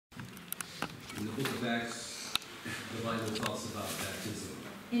In the book of Acts, the Bible talks about baptism.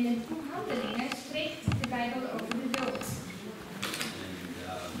 In het boek Handelingen spreekt de Bijbel over de doop.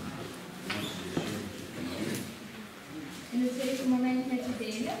 En dat wil ik een moment met u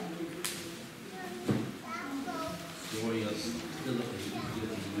delen. Story of Philip and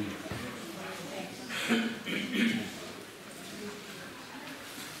Ethiopian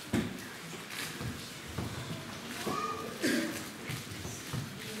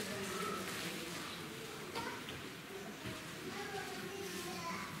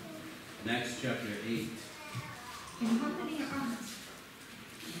In Acts chapter 8. In Handelingen 8.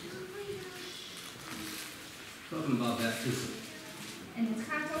 Talking about baptism. En het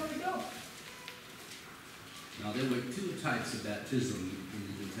gaat over doop. Now there were two types of baptism in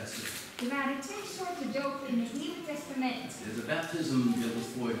the New Testament. Er waren twee soorten doop in het Nieuwe Testament. There's a baptism that was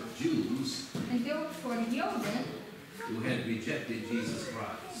for Jews. Een doop voor de Joden. Who had rejected Jesus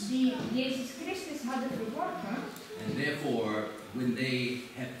Christ. Die Jezus Christus hadden verworpen. And therefore, when they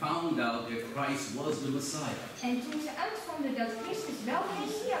had found out that Christ was the Messiah. En toen ze uitvonden dat Christus wel de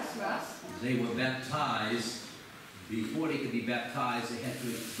Messias was. They were baptized. Before they could be baptized, they had to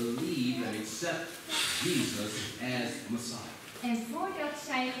believe and accept Jesus as Messiah. En voordat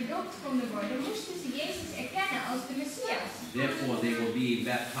zij gedoopt konden worden, moesten ze Jezus erkennen als de Messias. Therefore, they were being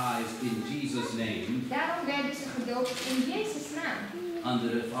baptized in Jesus' name. Daarom werden ze gedoopt in Jezus' naam. Under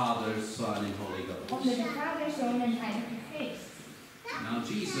the Father, Son, and Holy Ghost. Onder de Vader, Zoon en Heilige Geest. Now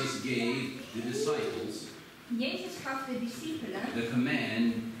Jesus gave the disciples. Jezus gaf de discipelen. The command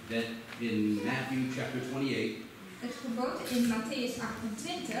that in Matthew chapter 28. Het gebod in Matthäus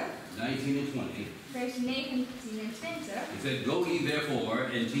 28. 19 and 20. Vers 19 en 20. He said, "Go ye therefore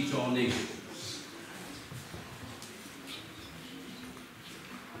and teach all nations."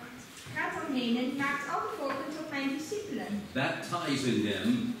 Gaat dan heen en maakt alle volken tot mijn discipelen. Baptizing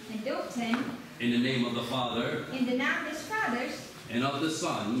them. En doopt hen. In the name of the Father. In de naam des Vaders. And of the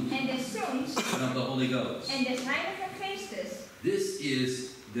Son. En des Zoons. And of the Holy Ghost. En des Heilige Geestes. This is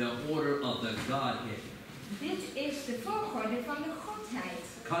the order of the Godhead. Dit is de volgorde van de Godheid.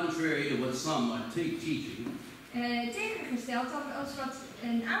 Contrary to what some are teaching. Tegengesteld als wat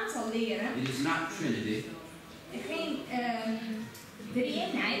een aantal leren. It is not Trinity. Geen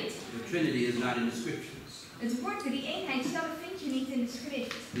drie-eenheid. The Trinity is not in the Scriptures. Het woord drie-eenheid zelf vind je niet in de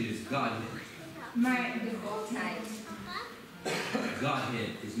schrift. It is Godhead. Maar de Godheid.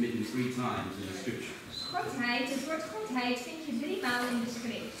 Godhead is mentioned 3 times in the Scriptures. Godheid, het woord Godheid vind je 3 maal in de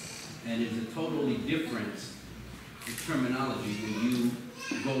schrift. And it's a totally different terminology when you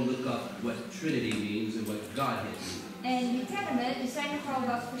go look up what Trinity means and what Godhead means. En die termen zijn nogal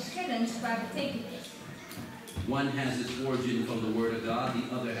wat verschillend qua betekenis. One has its origin from the Word of God, the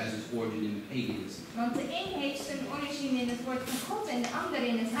other has its origin in paganism. Want de een heeft zijn origine in het woord van God en de ander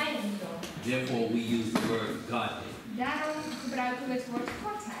in het heidendom. Therefore we use the word Godhead. Daarom gebruiken we het woord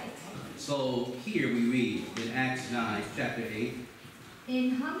Godheid. So here we read in Acts 9, chapter 8.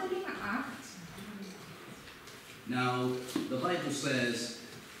 In Handelingen 8. Now, the Bible says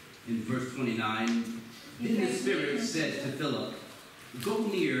in verse 29, Then the Spirit said to Philip, Go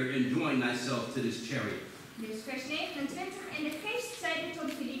near and join thyself to this chariot. Dus vers 29, en de geest zeide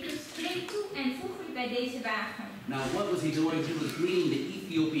tot Philippus, treed toe en voeg u bij deze wagen. Now, what was he doing? He was greeting the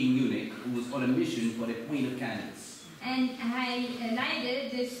Ethiopian eunuch who was on a mission for the Queen of Candace. En hij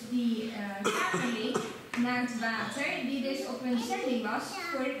leidde dus die wagenling naar het water, die dus op een zending was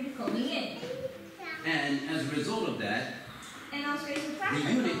voor de koningin. And as a result of that, en als resultaat the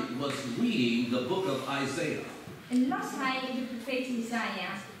eunuch was reading the book of Isaiah. En las hij de profeet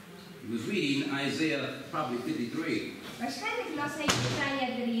Isaiah. He was reading Isaiah probably 53. Waarschijnlijk las hij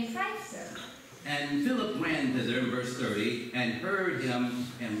Isaiah 53. And Philip ran thither in verse 30 and heard him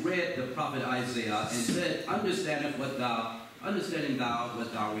and read the prophet Isaiah and said, Understanding thou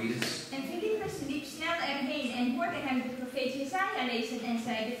what thou readest? En Philippus liep snel erheen en hoorde hem de profeet Isaiah lezen en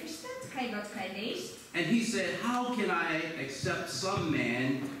zeide, verstaat gij wat gij leest? And he said, How can I accept some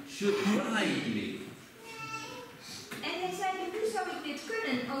man should guide me? En hij zei, hoe zou ik dit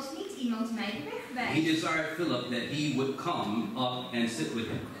kunnen als niet iemand mij de weg wijst? He desired Philip that he would come up and sit with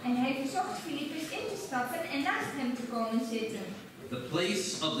him. En hij verzocht Philippus in te stappen en naast hem te komen zitten. The place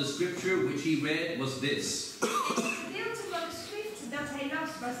of the scripture which he read was this. Het gedeelte van de schrift dat hij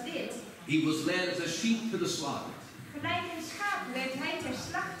las was dit. He was led as a sheep to the slaughter. Gelijk een schaap werd hij ter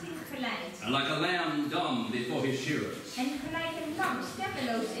slachting geleid. And like a lamb dumb before his shearers. En gelijk een lam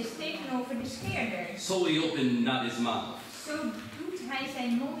stemmeloos is tegenover de scheerder. So he opened not his mouth. Zo doet hij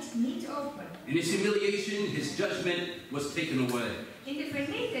zijn mond niet open. In his humiliation, his judgment was taken away. In de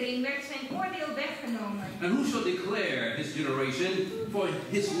vernedering werd zijn oordeel weggenomen. And who shall declare his generation? For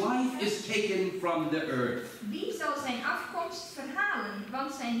his life is taken from the earth. Wie zal zijn afkomst verhalen,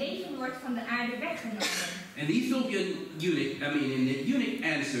 want zijn leven wordt van de aarde weggenomen. And the Ethiopian eunuch, and the eunuch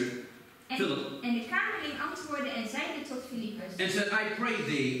answered Philip, En de kamerling antwoordde en zeide tot Filippus. and said, I pray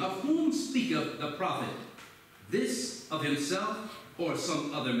thee, of whom speaketh the prophet? This of himself or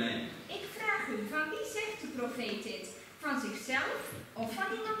some other man? Ik vraag u, van wie zegt de profeet dit? Van zichzelf of van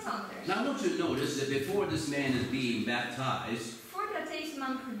iemand anders? Now I want you to notice that before this man is being baptized, Voordat deze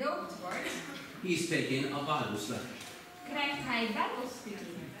man gedoopt wordt, he's taking a Bible study. krijgt hij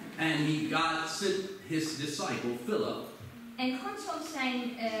bijbelstudie. And God sent his disciple Philip En God zond zijn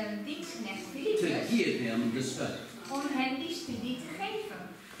dienstknecht to Filippus give him the study, om hem die studie te geven.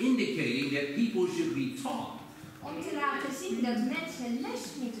 indicating that people should be taught Om te laten zien dat mensen les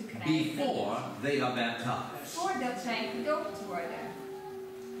moeten krijgen before they are baptized. voordat zij gedoopt worden.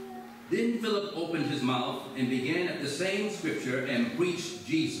 Then Philip opened his mouth and began at the same scripture and preached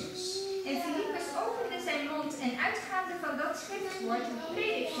Jesus. En Filippus opende zijn mond en uitgaande van dat schriftwoord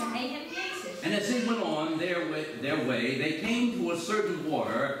predikte hij hem Jezus. And as they went on their way, they came to a certain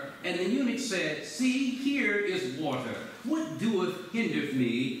water, and the eunuch said, See, here is water. What doeth hinder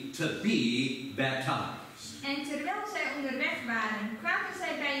me to be baptized? En terwijl zij onderweg waren, kwamen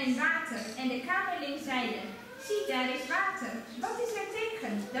zij bij een water en de kamerling zeide, zie, daar is water. Wat is er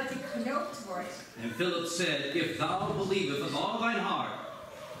tegen dat ik gedoopt word? And Philip said, If thou believest with all thine heart,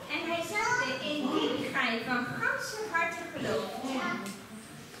 En hij zeide, indien gij van ganse harte gelooft,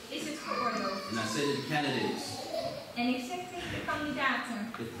 is het geoorloofd. and I said to the candidates, En ik zeg tegen de kandidaten,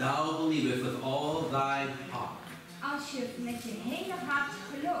 If thou believest with all thy heart, als je met je hele hart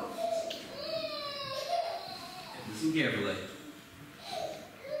gelooft. listen carefully.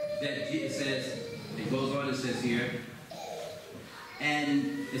 That it says, it goes on, it says here,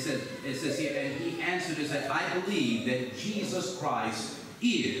 and it says here, and he answered and said, I believe that Jesus Christ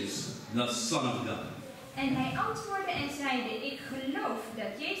is the Son of God. En hij antwoordde en zeide, ik geloof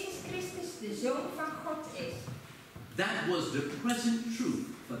dat Jezus Christus de Zoon van God is. That was the present truth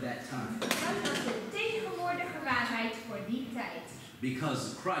for that time. Dat was de tegenwoordige waarheid voor die tijd. Because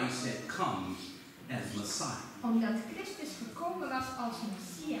Christ had come as Messiah. Omdat Christus gekomen was als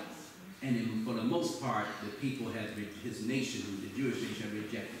Messias. And for the most part, the people had, his nation, the Jewish nation, had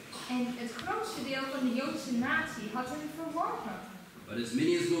rejected. En het grootste deel van de Joodse natie had hem verworpen. But as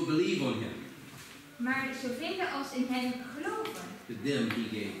many as will believe on him, Maar zoveel als in hem geloven, to them he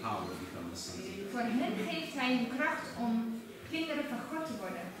gave power to become the sons of God. voor hen geeft hij de kracht om kinderen van God te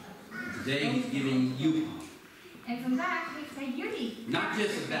worden. Today he's giving you power. En vandaag geeft hij jullie Not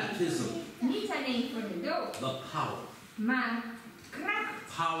just a baptism, niet alleen voor de dood, but power. maar kracht.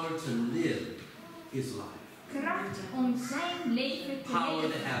 Power to live his life. Kracht om zijn leven te Power to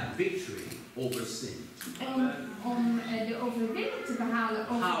leven. have victory over sin. Om de overwinning te behalen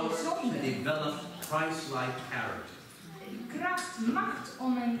over Power de to zonde. develop Christ-like character. Kracht, macht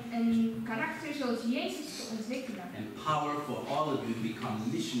om een karakter zoals Jezus te ontwikkelen. And power for all of you to become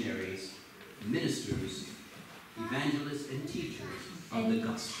missionaries, ministers, evangelists, and teachers of the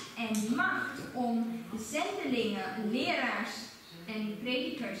gospel. En macht om zendelingen, leraars en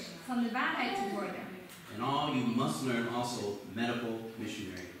predikers van de waarheid te worden. And all you must learn also medical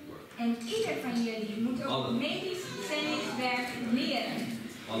missionary work. En ieder van jullie moet ook medisch zendingswerk leren.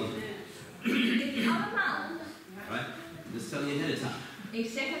 All of it. Jullie allemaal. Right? Just tell you ahead of time. Ik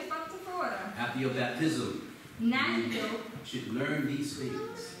zeg het van tevoren. After your baptism, Na je doop you should learn these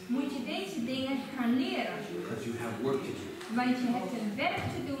things moet je deze dingen gaan leren. because you have work to do. Want je hebt een werk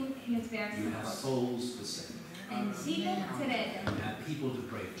te doen in het werk You van have God. souls to save. En zielen te redden. You have people to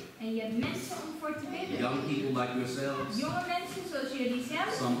pray for. En je hebt mensen om voor te bidden. Young people like yourselves, Jonge mensen zoals jullie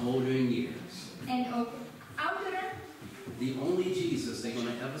zelf. some older in years. En ook ouderen. The only Jesus they're going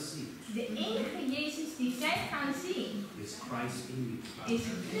to ever see De enige Jezus die zij gaan zien is Christ in you. is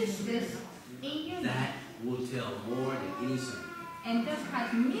Christus in jullie. That will tell more than any song. En dat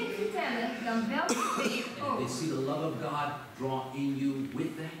gaat meer vertellen dan welke preek And if ook. they see the love of God draw in you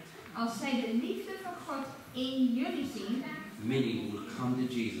with that, Als zij de liefde van God in jullie zien, many will come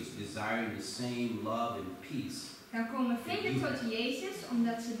to Jesus desiring the same love and peace. dan komen velen tot Jezus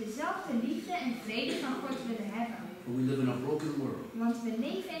omdat ze dezelfde liefde en vrede van God willen hebben. For we live in a broken world. Want we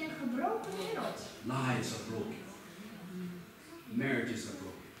leven in een gebroken wereld. Lives are broken. Marriages are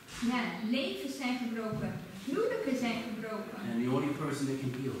broken. Ja, levens zijn gebroken. Huwelijken zijn gebroken. And the only person that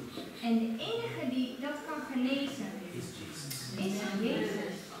can heal En de enige die dat kan genezen is Jesus. is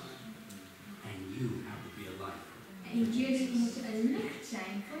Jezus. And you have to be a light. En jullie moeten een licht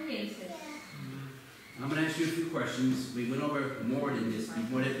zijn voor Jezus. I'm going to ask you you a few questions. We went over more than this.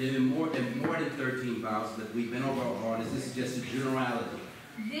 More than 13 vows, but we've been over all this. This is just a generality.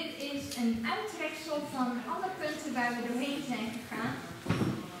 Dit is een uittreksel van alle punten waar we doorheen zijn gegaan.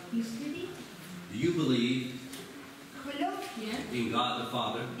 Die studie. Do you believe Geloof je in God the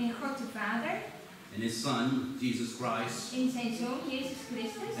Father, in God de Vader, and His Son, Jesus Christ, in zijn Zoon Jezus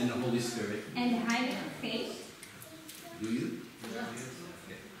Christus and the Holy Spirit? en de Heilige Geest? Do you?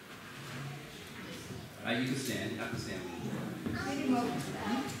 Okay. All right, you can stand. You have to stand. Jullie mogen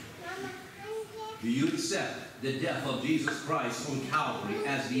staan. Do you accept the death of Jesus Christ on Calvary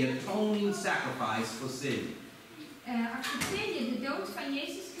as the atoning sacrifice for sin? Accepteer je de dood van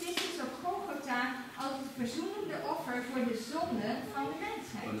Jezus Christus op Golgotha als het verzoenende offer voor de zonde van de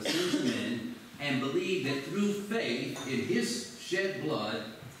mensheid? For the sins of men, and believe that through faith in His shed blood,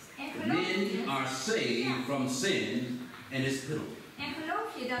 men are saved from sin and its penalty. En geloof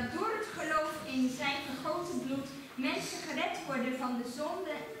je dat door het geloof in zijn vergoten bloed mensen gered worden van de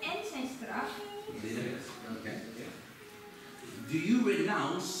zonde en zijn straf? Okay. Do you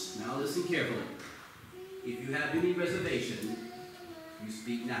renounce, now listen carefully, if you have any reservation, you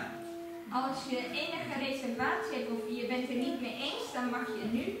speak now. Als je enige reservatie hebt of je bent er niet mee eens, dan mag je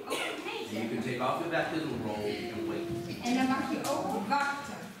nu ook nee You can zeggen. take off your baptismal robe and wait En dan mag je ook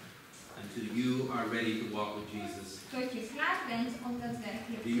wachten until you are ready to walk with Jesus. tot je klaar bent om dat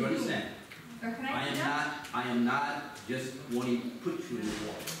werkelijk Do te you doen. understand? Begrijp je dat? I am not just wanting to put you in the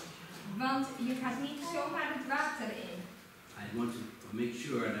water. Want je gaat niet zomaar het water in. I want to make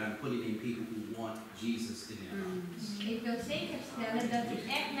sure that I'm putting in people who want Jesus in their lives. Ik wil zeker stellen dat je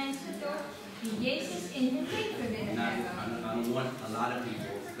echt mensen toont die Jezus in hun leven willen Now, hebben. I don't want a lot of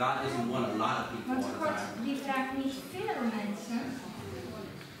people. God doesn't want a lot of people Want all the God time. die vraagt niet veel mensen,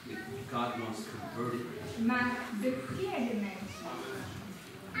 God wants converted. maar bekeerde mensen.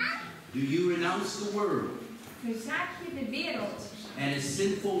 Do you renounce the world Verzaak je de wereld and its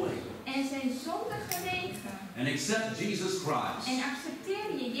sinful way en zijn zondige wegen and accept Jesus Christ en accepteer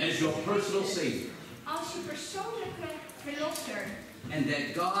je as Jezus your personal Christus Savior? als je persoonlijke verlosser? And that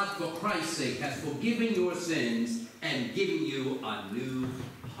God, for Christ's sake, has forgiven your sins and given you a new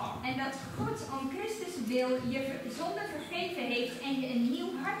heart. En dat God om Christus wil je zonde vergeven heeft en je een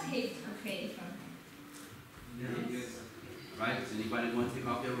nieuw hart heeft gegeven. Right? Does anybody want to take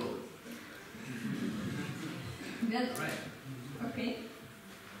off their robe? Wel, Right. oké.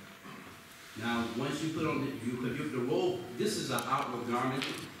 Now, once you put on the robe, this is an outward garment.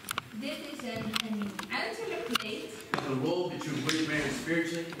 Dit is een uiterlijk kleed, The robe that you're wearing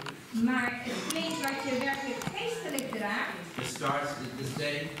spiritually, maar het kleed wat je werkelijk geestelijk draagt, it starts this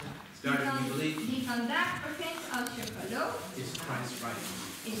day, starts when you believe, die vandaag begint als je gelooft, it's Christ's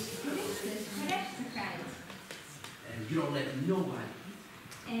righteousness. is Christus gerechtigheid. And you don't let nobody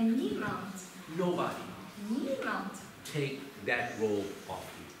En niemand take that robe off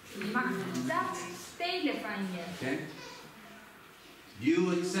you. mag dat stelen van je. Okay?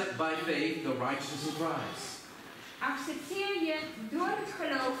 You accept by faith the righteousness of Christ. Accepteer je door het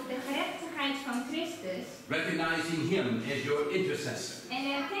geloof de gerechtigheid van Christus Recognizing Him as your intercessor. en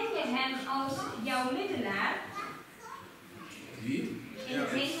erken je hem als jouw middelaar Do you? in de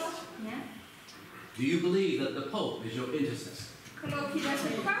hemel. Ja? Do you believe that the Pope is your intercessor? Geloof je dat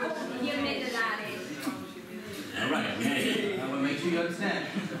de paus je middelaar is? All right. I want to make sure you understand.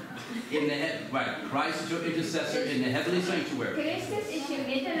 Right. Christ is your intercessor in the heavenly sanctuary. Christus is je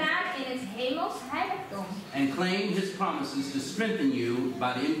middelaar in het hemels heiligdom. And claim His promises to strengthen you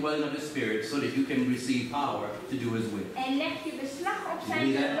by the indwelling of His Spirit so that you can receive power to do His will. En leg je beslag op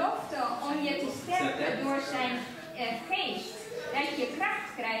zijn belofte om je te sterken door zijn geest. Dat je kracht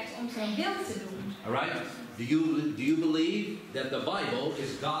krijgt om zijn wil te doen. All right? Do you believe that the Bible is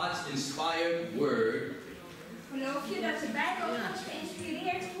God's inspired word? Geloof je dat de Bijbel Gods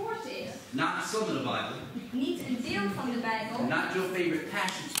geïnspireerd woord is? Not some of the Bible. Niet een deel van de Bijbel. Not your favorite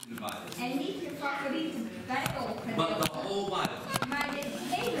passage in the Bible. En niet je favoriete Bijbelgedeelte. But the whole Bible. Maar de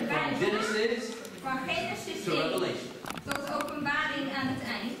hele From Bijbel. Genesis Van Genesis to 1 Revelation. tot openbaring aan het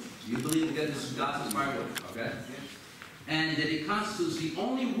eind. You believe that this is God's inspired word. Okay? And that it constitutes the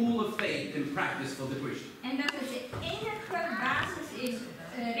only rule of faith and practice for the Christian. En dat het de enige basis is,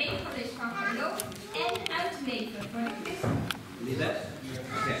 regel is van geloof en uitleven voor de christen. Believe that?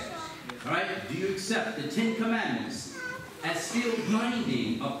 Okay. All right. Do you accept the 10 Commandments as still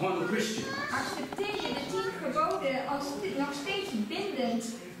binding upon a Christian? Accepteer je de 10 geboden als nog steeds bindend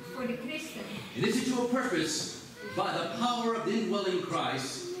voor de christen? And is it your purpose, by the power of the indwelling Christ,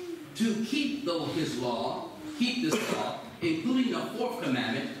 to keep His law, keep this law, including the 4th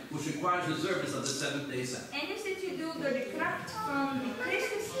commandment, which requires observance of the 7th day Sabbath? En is het je doel door de kracht van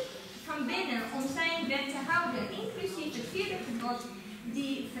Christus van binnen om zijn wet te houden, inclusief het vierde gebod,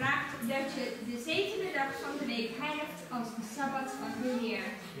 die vraagt dat je de zevende dag van de week heiligt als de Sabbat van de Heer.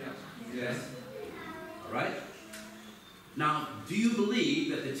 Yes. All right. Now, do you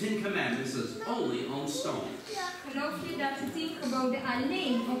believe that the 10 Commandments is only on stone? Geloof je dat de 10 geboden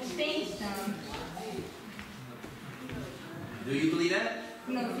alleen op steen staan? Do you believe that?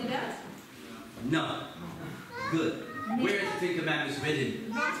 Geloof je dat? No. Good. Where is the 10 Commandments written?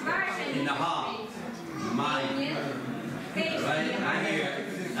 Want waar zijn In the die heart. geschreven? Mind. In je geest. Right?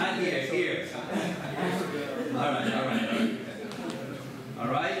 Not here. All right. All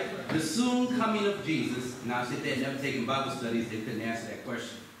right. The soon coming of Jesus. Now, if they had never taken Bible studies, they couldn't answer that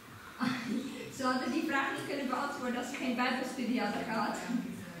question. Ze hadden die vraag niet kunnen beantwoorden als ze geen Bijbelstudie hadden gehad.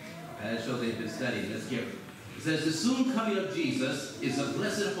 That shows they've been studying. Let's hear it. It says, the soon coming of Jesus is a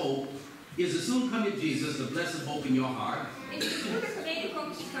blessed hope. Is the soon coming of Jesus the blessed hope in your heart? Is de spoedige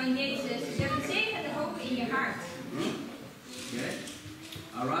wederkomst van Jezus de bezegende hoop in je hart? Okay.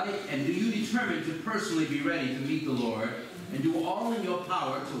 All right. And do you determine to personally be ready to meet the Lord and do all in your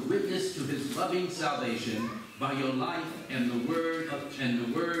power to witness to His loving salvation by your life and the word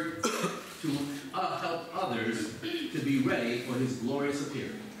to help others to be ready for His glorious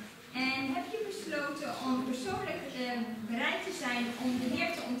appearing? En heb je besloten om persoonlijk bereid te zijn om de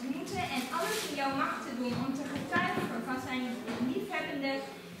Heer te ontmoeten en alles in jouw macht te doen om te getuigen van zijn liefhebbende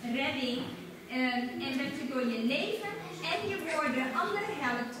redding en dat je door je leven en je woorden anderen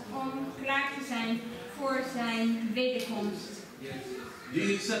helpt om klaar te zijn voor zijn wederkomst? Do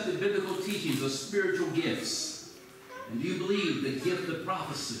you accept the biblical teachings of spiritual gifts? And do you believe the gift of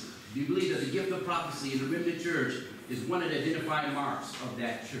prophecy? Do you believe that the gift of prophecy in the remnant church is one of the identifying marks of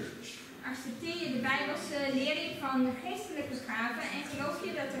that church? Accepteer je de Bijbelse lering van de geestelijke gaven en geloof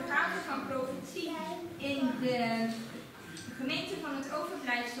je dat de gave van profetie in de gemeente van het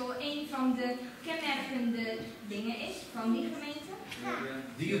overblijfsel een van de kenmerkende dingen is van die gemeente?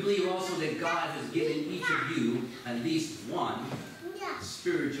 Do you believe also that God has given each of you at least one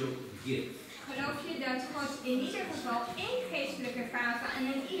spiritual gift? Geloof je dat God in ieder geval één geestelijke gave aan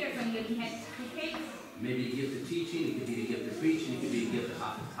ieder van jullie heeft gegeven? Maybe a gift of teaching, it could be a gift of preaching, it could be a gift of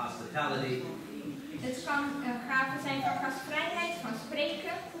hospitality. Het kan een gave zijn van gastvrijheid, van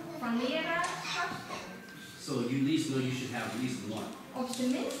spreken, van leraarschap. So you at least know you should have at least one. Op zijn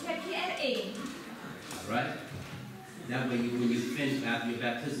minst heb je er één. Right? That way, when you finish after your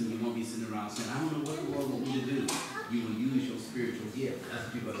baptism, you won't be sitting around saying, I don't know what the Lord wants me to do. You will use your spiritual gift. That's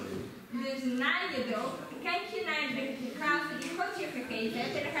what you're going to do. Dus na je doop, kijk je naar de gave die God je gegeven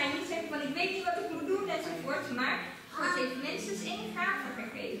heeft. En dan ga je niet zeggen van ik weet niet wat ik moet doen enzovoort. Maar God heeft minstens één gave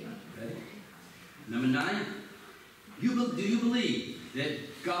gegeven. Okay. Number 9. Do you believe that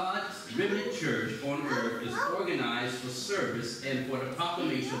God's remnant church on earth is organized for service and for the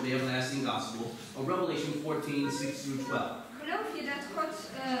proclamation of the everlasting gospel of Revelation 14, 6 through 12? Geloof je dat Gods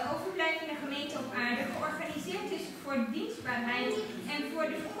overblijvende gemeente op aarde georganiseerd is voor dienstbaarheid en voor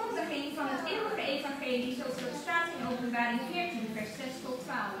de verkondiging van het eeuwige evangelie zoals dat staat in Openbaring 14, vers 6 tot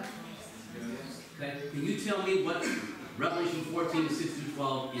 12? Okay. Can you tell me what Revelation 14, 6 through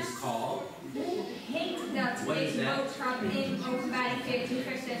 12 is called? Hoe heet dat, deze boodschap in Openbaring 14,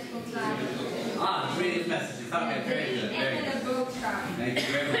 vers 6 tot 12? Ah, the greatest messages. Okay, very good. Very good. Boodschap. Thank you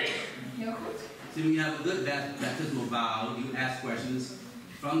very much. Heel goed. See, when you have a good baptismal vow, you ask questions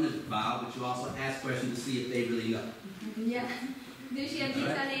from the vow, but you also ask questions to see if they really know. Ja, dus je hebt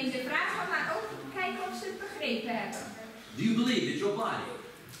niet alleen de vragen, maar ook kijken of ze het begrepen hebben. Do you believe that your body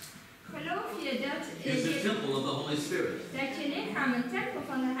Geloof je dat is the temple of the Holy Spirit? Dat je lichaam een tempel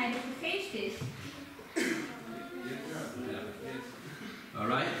van de Heilige Geest is? All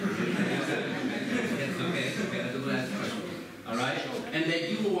right? Yes, okay, that's the last question. All right? And that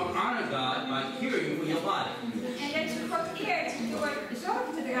you will honor God by caring for your body. En dat je God eert door zorg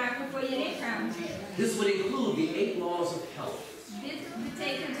te dragen voor je lichaam. This would include the 8 laws of health. Dit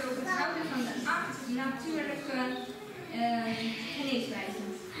betekent ook het houden van de 8 natuurlijke geneeswijzen.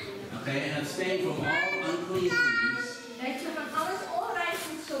 Okay, and abstain from all unclean foods. Dat je van alles onrein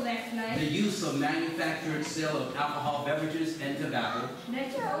voedsel wegblijft. The use of manufactured sale of alcohol beverages and tobacco. Dat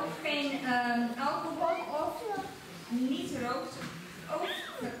je ook geen alcohol of niet rookt, ook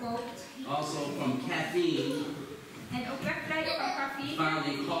verkoopt. Also from caffeine. En ook wegblijft van cafeïne. Found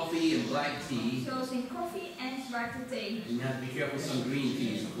in coffee and black tea. Zoals in koffie en zwarte thee. And you have to be careful with some green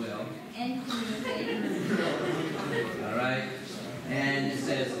teas as well. En groene thee. All right. And it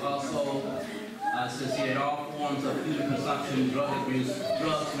says also, says here, all forms of human consumption, drug abuse,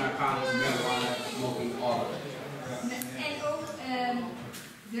 drugs, narcotics, marijuana, smoking, all of it. En ook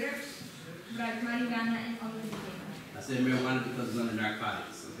drugs, gebruik marihuana en andere dingen. I said marijuana because it's under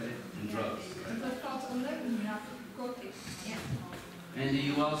narcotics. okay, and drugs. Right? Dat valt onder narcotics. Ja. And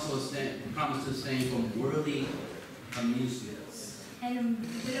you also promise to abstain from worldly amusements. En dan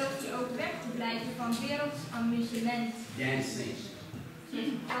belooft je ook weg te blijven van werelds amusement. Dancing. Zoals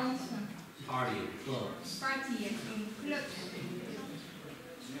dansen, Partying, clubs. partyen in clubs.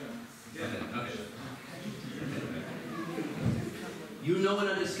 Okay. You know and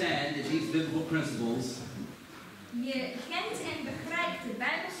understand that these biblical principles. Je kent en begrijpt de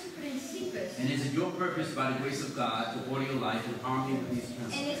Bijbelse principes. And is it your purpose by the grace of God to order your life in harmony with these En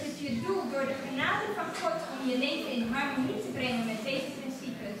principles? is het je doel door de genade van God om je leven in harmonie te brengen met deze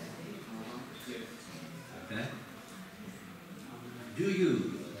principes? Okay. Do you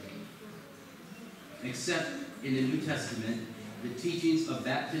accept in the New Testament the teachings of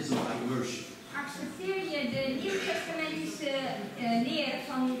baptism by worship? Accepteer je de nieuwtestamentische leer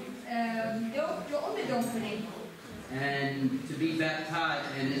van de onderdompeling? And to be baptized,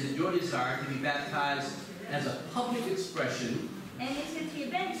 and is it your desire to be baptized as a public expression En is het je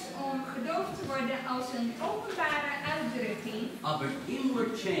wens om gedoopt te worden als een openbare uitdrukking of an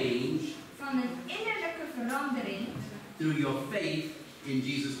inward change van een innerlijke verandering through your faith in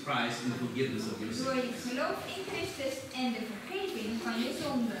Jesus Christ and the forgiveness of your door sins? je geloof in Christus en de vergeving van je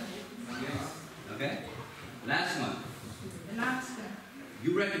zonden? Okay? Last one. De laatste.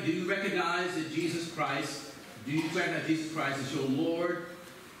 Do you recognize that Jesus Christ, as your Lord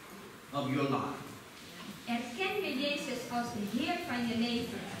of your life? Erken je Jezus als de Heer van je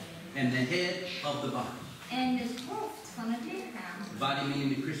leven And the head of the body. en het hoofd van het lichaam, Body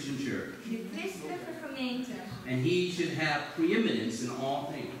meaning the Christian church. de christelijke gemeente, And he should have preeminence in all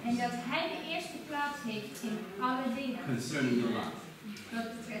things en dat Hij de eerste plaats heeft in alle dingen concerning your life.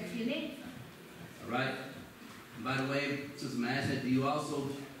 wat betreft je leven. Alright? By the way, Sister Mazda, do you also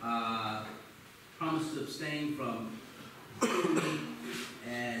promise to abstain from jewelry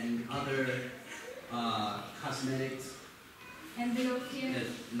and other cosmetics En beloof je that's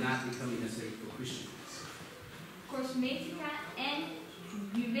not becoming necessary for Christians? cosmetica en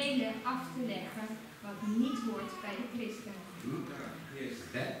juwelen af te leggen wat niet hoort bij de christenen.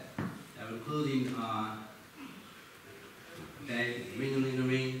 Okay? That including, okay,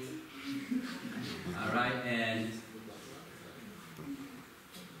 ring-a-ling-a-ring. Alright, and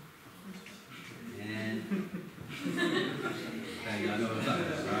okay, y'all know what I'm talking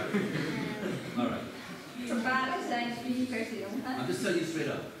about, right? Alright. Verbalen zijn universeel. I'm just telling you straight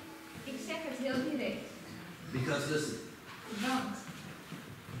up. Ik zeg het heel direct, Because listen, want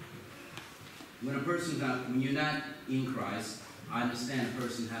when you're not in Christ, I understand a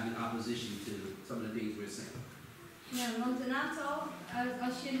person having opposition to some of the things we're saying. ja, want een aantal,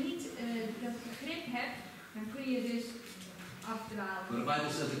 als je niet dat begrip hebt, dan kun je dus afdwalen. But the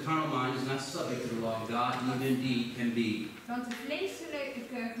Bible says the carnal mind is not subject to the law of God, neither indeed can be. Want de vleeselijke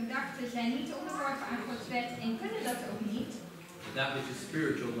gedachten zijn niet onderworpen aan Gods wet en kunnen dat ook niet. But that which is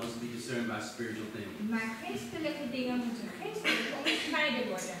spiritual must be discerned by spiritual things. Maar geestelijke dingen moeten geestelijk onderscheiden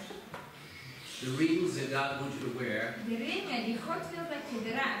worden. The rings that God wants you to wear De ringen die God wil dat je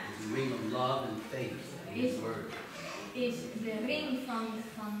draagt, is the ring of love and faith in His Word. is de ring van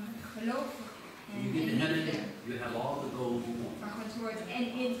geloof en When you get to heaven, liefde you have all the gold you want. van Gods woord. En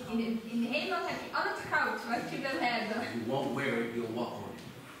in de hemel heb je al het goud wat je wil hebben. You won't wear it, you'll walk on it.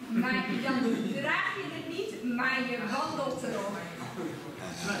 Maar dan draag je het niet, maar je wandelt erop.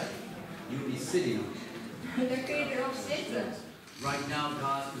 That's right. You'll be sitting on it. Dan kun je erop zitten. Right now,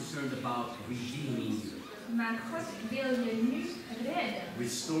 God's concerned about redeeming you, Maar God wil je nu redden.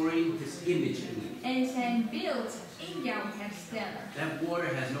 restoring His image in you. En zijn beeld in jou herstellen. That water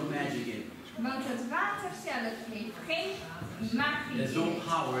has no magic in it. Want het water zelf heeft geen magie There's in no het.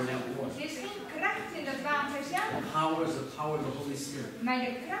 power in that water. Er is geen kracht in het water zelf. The power is the power of the Holy Spirit, Maar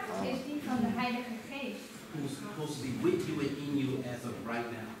de kracht is die van de Heilige Geest. who's supposed to be with you and in you as of right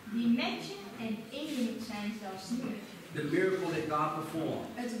now. Die met je en in je moet zijn zelfs nu. The miracle that God performed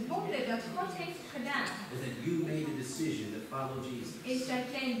Het wonder dat God heeft gedaan, is that you made a decision to follow Jesus. is dat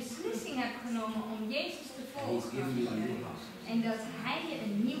jij een beslissing hebt genomen om Jezus te And He's given you a volgen. new heart. En dat Hij je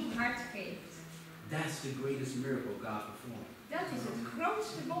een nieuw hart geeft. That's the greatest miracle God performed. Dat is het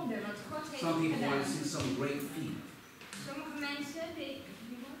grootste wonder wat God heeft Some people gedaan. want to see some great feat. Sommige mensen,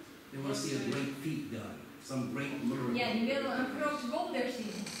 They want to see a great feat done. Some great miracle. ja, die willen een groot wonder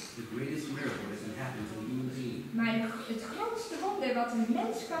zien. The greatest miracle that can happen to a human being Maar het grootste wonder wat een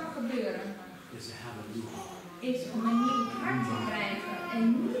mens kan gebeuren, is to have a new heart. is om een nieuw hart te krijgen, een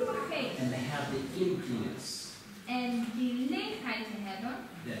nieuwe geest. And to have the emptiness En die leegheid te hebben,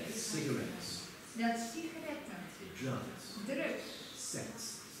 that cigarettes, dat sigaretten, drugs, drugs, sex,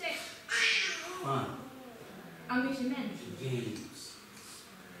 seks, fun, amusement, games,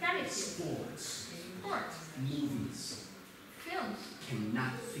 Sports, sport, movies films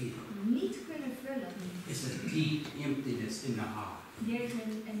cannot feel. niet kunnen vullen. It's a deep emptiness in the heart. Er is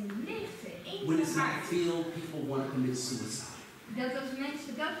een leegte in When je it's not hart. filled, people want to commit suicide. Dat als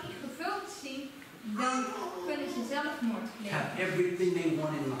mensen dat niet gevuld zien, dan kunnen ze zelfmoord plegen. Have everything they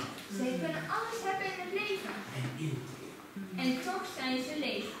want in life. Ze kunnen alles hebben in het leven. And empty. En toch zijn ze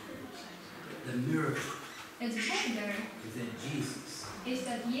leeg. The miracle Het wonder is that Jesus is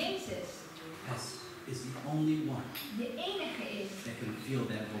dat Jezus is the only one de enige is that can fill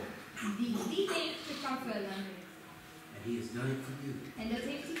that void. die leegte kan vullen. And he has done it for you. En dat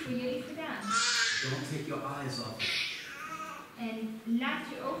heeft hij voor jullie gedaan. Don't take your eyes off him. En laat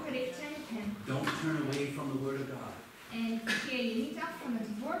je ogen gericht zijn op hem. Don't turn away from the word of God. En keer je niet af van het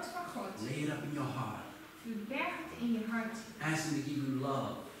woord van God. Lay it up in your heart. Verberg het in je hart. Ask him to give you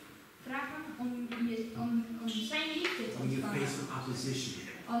love Vraag hem om zijn liefde te when you face ontvangen. some opposition.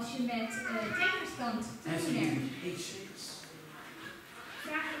 Als je met tegenstand te Ask doen him to give hebt. you patience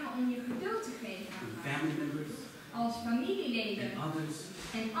Vraag hem om je geduld te geven. with family members Als familieleden and others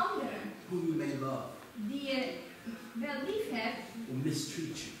en anderen whom you may love die je wel lief hebt, or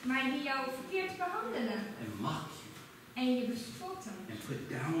mistreat you maar die jou verkeerd behandelen. and mock you En je bespotten. and put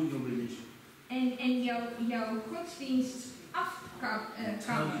down your religion. En jouw godsdienst Tell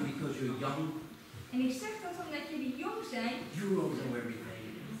afkappen. you because you're young, En ik zeg dat omdat jullie jong zijn you don't know everything.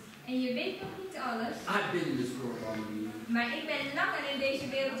 en je weet nog niet alles. I've been in this world longer than you. Maar ik ben langer in deze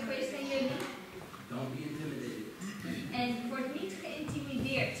wereld geweest dan jullie. Don't be intimidated. En word niet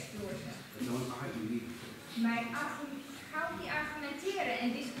geïntimideerd door ze. But don't argue either. Maar ga ook niet argumenteren en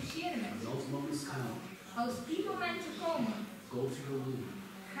discussiëren met When ze. those moments come, Als die momenten komen, go to your room,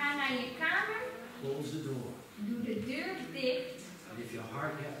 ga naar je kamer, close the door. doe de deur dicht. And if your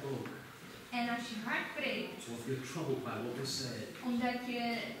heart got broke, En als je hart breekt, or if you're troubled by what was said, omdat je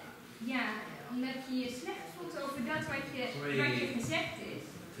je slecht voelt over dat wat je gezegd is,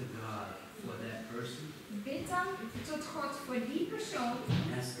 to God for that person, bid dan tot God voor die persoon and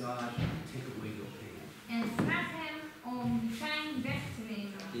ask God to take away your pain. en vraag hem om die pijn weg te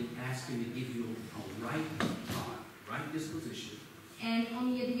nemen. Then ask Him to give you a right heart, right disposition, En om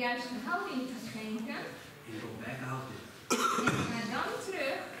je de juiste houding te schenken. and go back out there En ga dan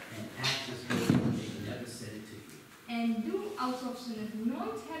terug and act as though they never said it to you. en doe alsof ze het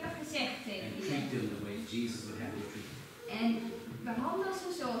nooit hebben gezegd tegen And je. treat them the way Jesus would have you treat them. En behandel ze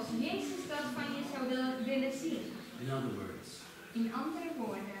zoals Jezus dat van je zou willen zien. In other words, In andere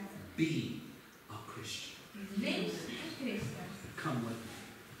woorden, be a Christian. wees een christen. Come with me.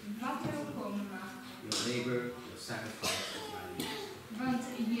 Wat er ook komen mag. Your labor, your sacrifice is my needs. Want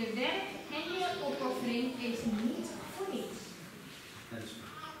je werk en je opoffering is niet voor niets. That is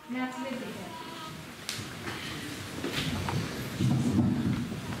right. Laten we bidden.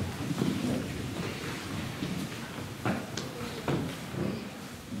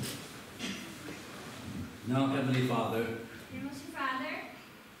 Now, Heavenly Father, Hemelse Vader,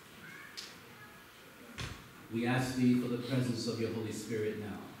 we ask Thee for the presence of your Holy Spirit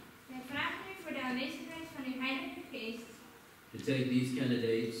now, wij vragen u voor de aanwezigheid van uw Heilige Geest to take these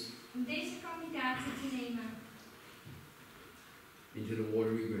candidates om deze kandidaten te nemen into the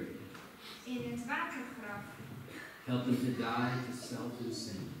watery grave. in het watergraf. Help them to die to self and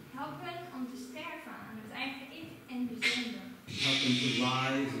sin. Help hen om te sterven aan het eigen ik en de zonde. Help them to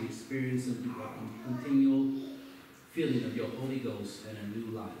rise and experience a continual feeling of your Holy Ghost and a new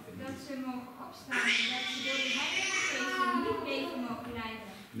life. Dat ze mogen opstaan en dat ze door de Heilige Geest een nieuw leven mogen leiden.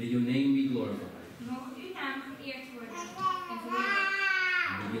 May your name be glorified. Mogen uw naam geëerd worden en verheerlijkt.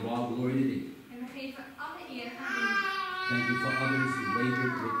 We give all glory to Thee. En we geven alle eer aan u. Thank you for others who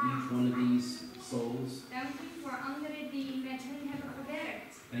labored with each one of these souls. Dank u voor anderen die met hen hebben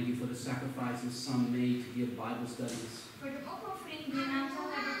gewerkt. Thank you for the sacrifices some made to give Bible studies. Voor de opoffering die een aantal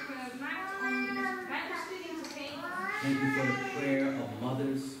hebben gemaakt om bijbelstudie te geven. Thank you for the prayer of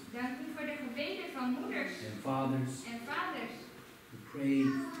mothers Dank u voor de gebeden van moeders and fathers en vaders who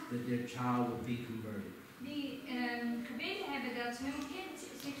prayed that their child would be converted. die gebeden hebben dat hun kind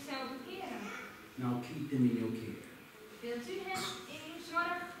zich zou bekeren. Now keep them in your care Wilt u hen in uw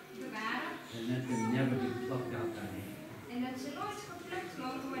zorg bewaren and let them never be plucked out thy hand. en dat ze nooit geplukt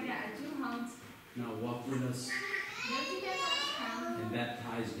mogen worden uit uw hand. Now walk with us Wilt u met ons gaan and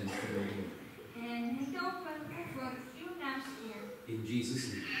baptize them for your glory. en hen dopen voor uw naams eer. In Jesus'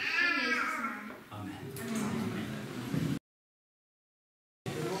 name. In Jezus' naam. Amen. Amen.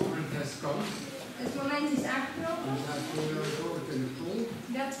 Het Het moment is aangebroken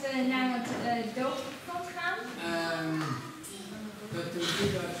dat we naar het doopveld gaan. dat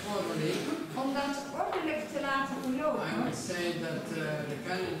we dat voorleven. Om om dat ordelijk te laten I verlopen, would say that the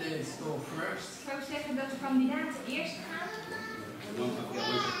candidates go first. zou ik zeggen dat de kandidaten eerst gaan.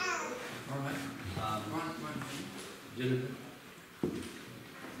 All right. One. Jennifer.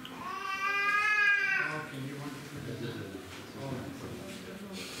 Okay, you want to do that? All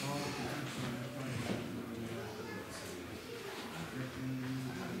right.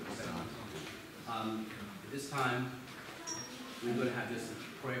 This time, we're going to have just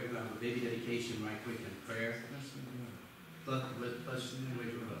a prayer. We're going to have a baby dedication right quick and prayer. Plus,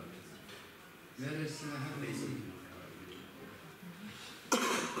 There is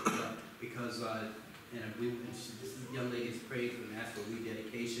because this young lady has prayed and asked for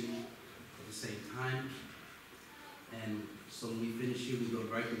rededication at the same time. And so when we finish here, we go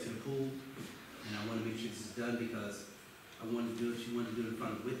right into the pool. And I want to make sure this is done because I want to do it. She wanted to do it in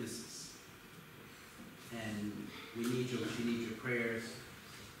front of witnesses. And she needs your prayers.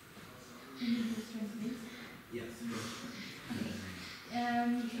 Yes.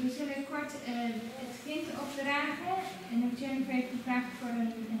 We zullen kort het kind opdragen en Jennifer heeft gevraagd voor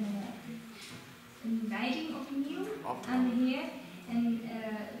een wijding opnieuw aan de Heer. En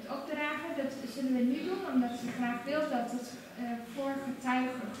het opdragen, dat zullen we nu doen omdat ze graag wil dat het voor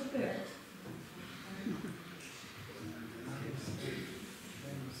getuigen gebeurt.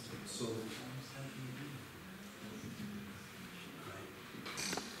 So,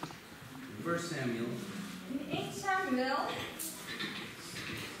 in 1 Samuel, In 1 Samuel,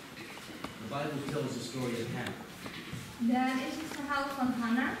 the Bible tells the story of Hannah, daar is het verhaal van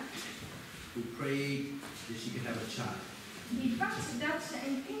Hannah, who prayed that she could have a child. die bad dat ze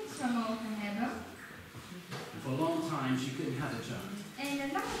een kind zou mogen hebben. And for a long time, she couldn't have a child. En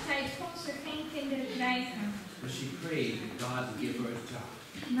een lange tijd kon ze geen kinderen krijgen. But she prayed that God would give her a child.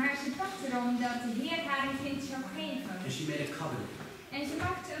 Maar ze bad erom dat de Heer haar een kind zou geven. And she made a covenant. En ze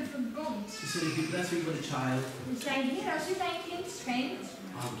maakte een verbond. She said, if you bless me with a child, Ze zei, Heer, als u mij een kind schenkt,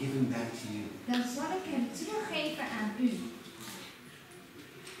 I'll give him back to you. dan zal ik hem teruggeven aan u.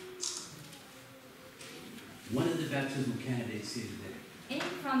 One of the baptismal candidates here today, Een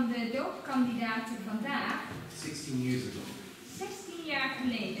van de doopkandidaten vandaag, 16 years ago, 16 jaar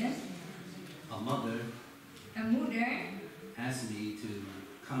geleden, a mother een moeder, asked me to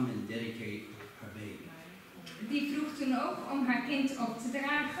come and dedicate her baby. die vroeg toen ook om haar kind op te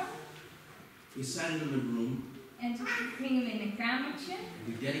dragen. We sat in the living room. En toen gingen we in een kamertje.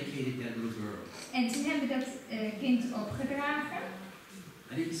 We dedicated that little girl. En toen hebben we dat kind opgedragen.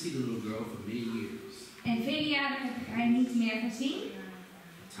 I didn't see the little girl for many years. En vele jaren heb ik haar niet meer gezien.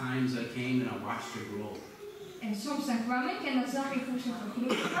 Times I came and I watched her grow. En soms dan kwam ik en dan zag ik hoe ze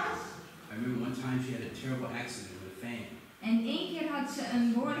gegroeid was. I remember one time she had a terrible accident with a fan. En één keer had ze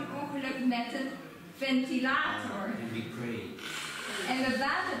een behoorlijk ongeluk met een ventilator. And we prayed. En we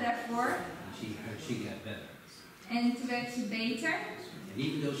baden daarvoor. And she got better. En toen werd ze beter. And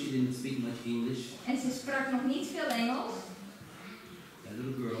even though she didn't speak much English, En ze sprak nog niet veel Engels. that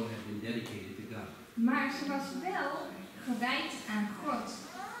little girl had been dedicated to God. Maar ze was wel gewijd aan God.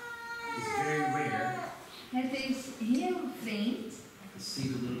 It's very rare Het is heel vreemd to see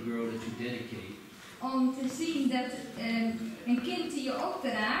the little girl that you dedicate om te zien dat een kind die je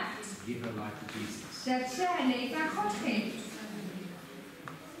opdraagt, give her life to Jesus. dat ze haar leven aan God geeft.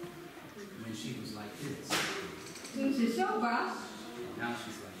 When she was like this, Toen ze zo was, now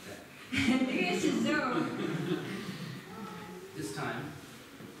she's like that. en nu is ze zo. This time,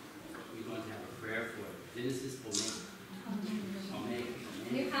 we're going to have a prayer for Genesis Omega.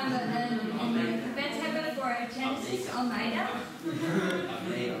 Nu gaan we een gebed hebben voor Genesis Almeida.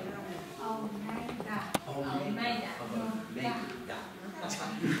 Omega. Almeida.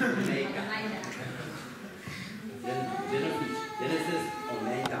 Genesis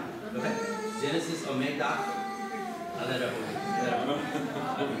Omega. Okay. Genesis Omega. I'll let her hold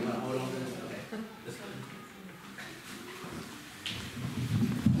it. You want to hold on to this? Okay. This one.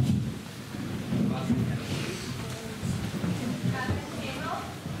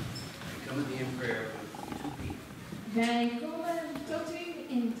 Come with me in prayer for 2 people. Wij komen tot u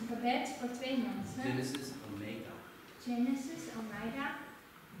in het gebed voor 2 mensen. Genesis Omega Genesis Almeida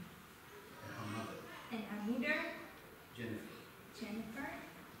and her mother, en haar moeder Jennifer. Jennifer.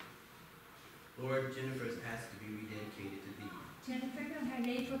 Lord, Jennifer is asked to be rededicated to thee. Jennifer wil haar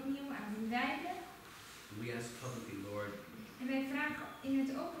leven opnieuw aan u wijden. And we ask publicly, Lord, En wij vragen in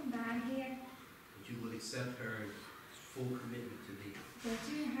het openbaar, Heer, that you will accept her full commitment to thee. dat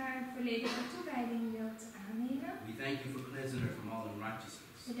u haar volledige toewijding wilt aannemen. We thank you for cleansing her from all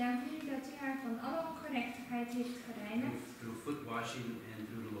unrighteousness. We danken u dat u haar van alle ongerechtigheid heeft gereinigd. Through foot washing and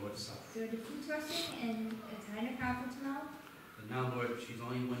through the Lord's Supper. Door de voetwassing en het heilige avondmaal. But now, Lord, she's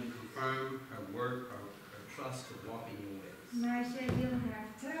only going to confirm her work, her trust to walk in your ways. Maar ze wil haar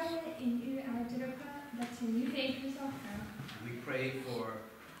vertrouwen in u uitdrukken dat ze nu wegen zal gaan. We pray for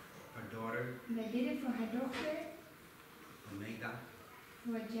her daughter, Wij bidden voor haar dochter, Omega,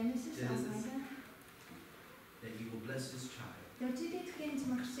 voor Genesis Almeida, that you will bless this child dat u dit kind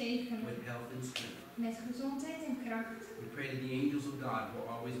mag zegenen with health and strength. met gezondheid en kracht. We pray that the angels of God will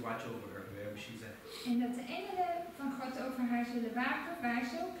always watch over her wherever she's at. En dat de engelen van God over haar zullen waken waar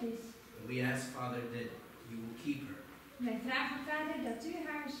ze ook is. And we ask, Father, that you will keep her Wij vragen, Vader, dat u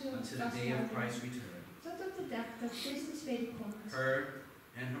haar zult until the day of vasthouden. Christ's return. Tot op de dag dat Christus wederkomt. Her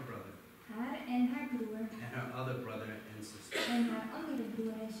and her brother Haar en haar broer. and her other brother and sister. En haar andere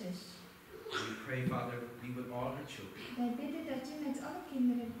broer en zus. We pray, Father, be with all her children. Wij bidden dat u met alle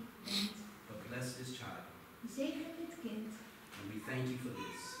kinderen bent. But bless this child. Zegen dit kind. And we thank you for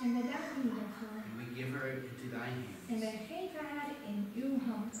this. En wij danken u daarvoor. And we give her into thy hands. En wij geven haar in uw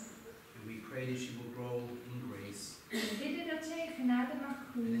hand. And we pray that she will grow in grace En we bidden dat zij in genade mag and in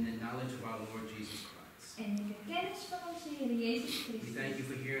groeien. the knowledge of our Lord Jesus Christ. En in de kennis van onze Heer Jezus We thank Christus. you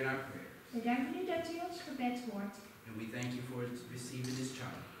for hearing our prayers. We danken u dat u ons gebed hoort. And we thank you for receiving this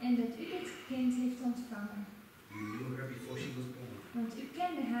child. En dat u dit kind heeft ontvangen. You knew her before she was born. Want u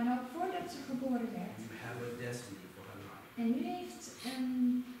kende haar al voordat ze geboren werd. You have a destiny for her life. En u heeft een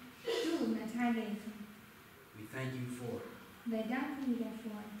doel met haar leven. We thank you for her. Wij danken u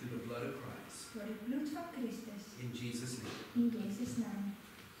daarvoor. Through the blood of Christ. Voor het bloed van Christus. In Jesus' name. In Jezus' naam.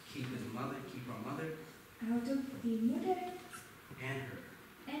 Keep his mother, keep our mother, Houd op die moeder and her,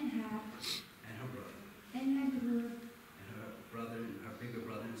 en haar and her brother, en haar broer. and her bigger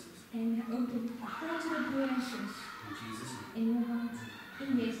brother and sister. En ook de grotere broer en zus. In Jesus' name. In uw hand.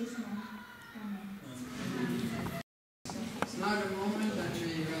 In Jezus' naam. Amen. It's now the moment that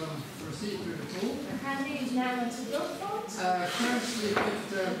we will proceed to the pool. We gaan nu naar het doopveld. First, we give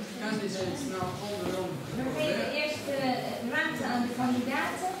the candidates now all the room We over geven there. eerst de ruimte aan de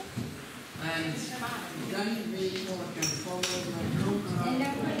kandidaten. And then we can follow my group. En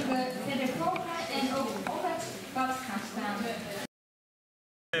dan kunnen we verder volgen en ook op het pad gaan staan.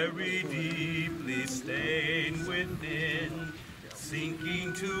 Very deeply stained within,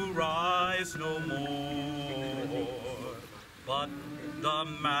 sinking to rise no more. But the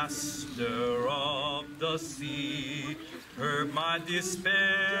master of the sea heard my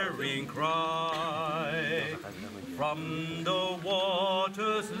despairing cry. From the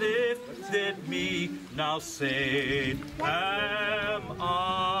waters lifted me, now saved am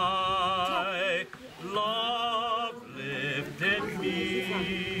I. Love lifted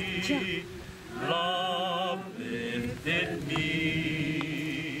me, love lifted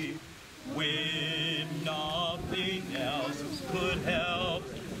me, when nothing else could help.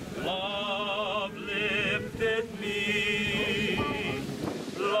 Love lifted me,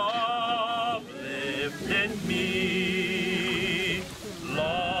 love lifted me,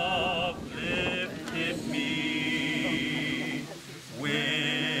 love lifted me,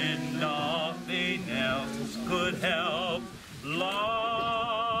 when nothing else could help.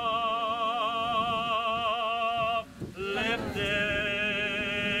 Love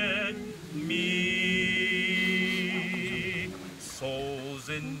lifted me. Souls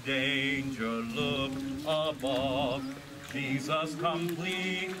in danger, look above. Jesus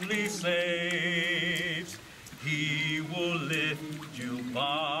completely saves. He will lift you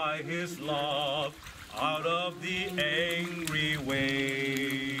by his love out of the angry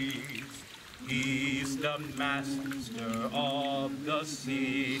waves. He's the master of the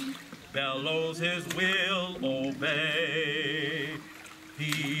sea, bellows his will obey.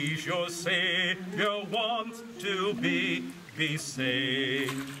 He's your Savior, wants to be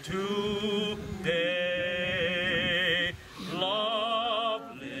saved today. Love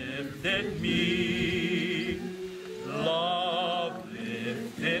lifted me, love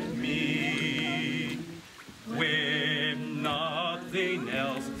lifted me, when nothing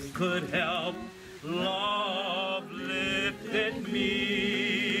else could help. Love lifted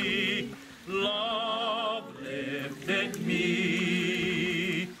me, love lifted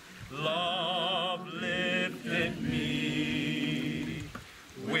me, love lifted me,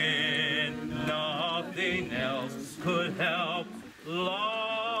 when nothing else could help. Love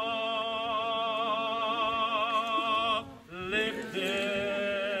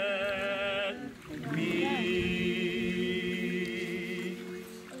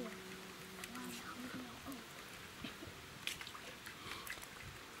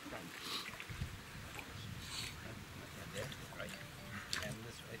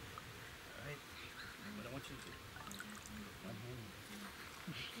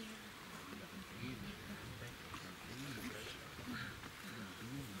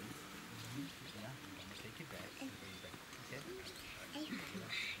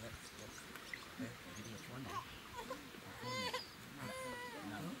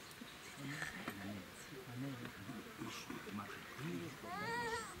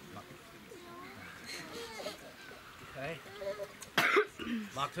Okay?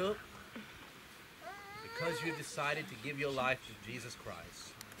 Maktub, because you decided to give your life to Jesus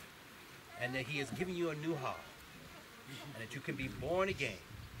Christ, and that he has given you a new heart, and that you can be born again,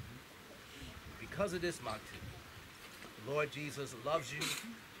 because of this, Maktub, the Lord Jesus loves you,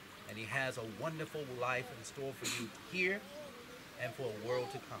 and he has a wonderful life in store for you here and for a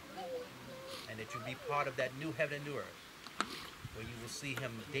world to come. And that you'll be part of that new heaven and new earth, where you will see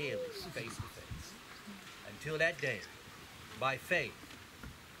him daily, face to face. Until that day, by faith,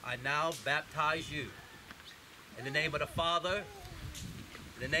 I now baptize you in the name of the Father,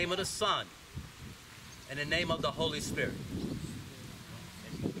 in the name of the Son, and in the name of the Holy Spirit.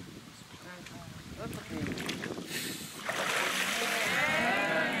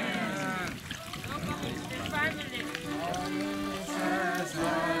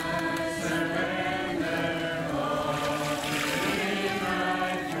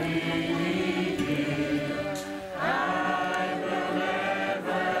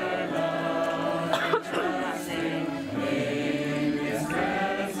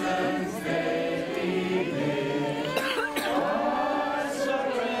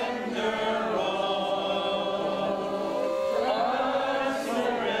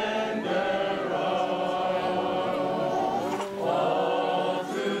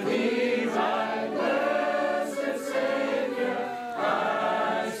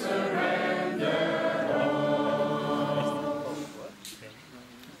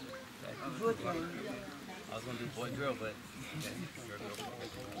 I was going to do boy girl, but okay. Girl, girl.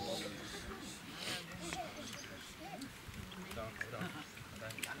 Hold on.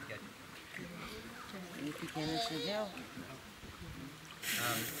 Okay. You can sit down.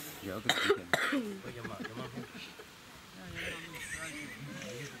 Where's your mom? Your mom here?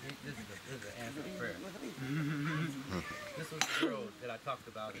 This is the answer to prayer. This was the girl that I talked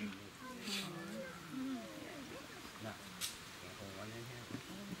about in the meeting. Now, hold one in here.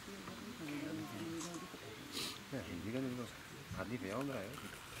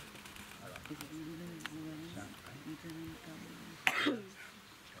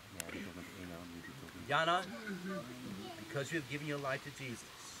 Yana, because you have given your life to Jesus,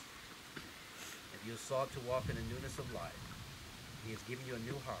 and you have sought to walk in the newness of life, he has given you a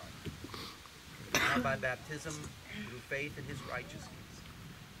new heart. Now by baptism, through faith in his righteousness,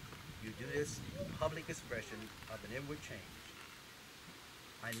 you do this public expression of an inward change.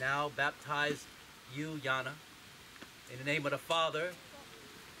 I now baptize you, Yana, in the name of the Father,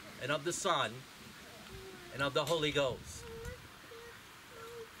 and of the Son, and of the Holy Ghost.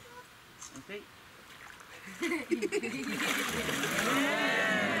 Okay?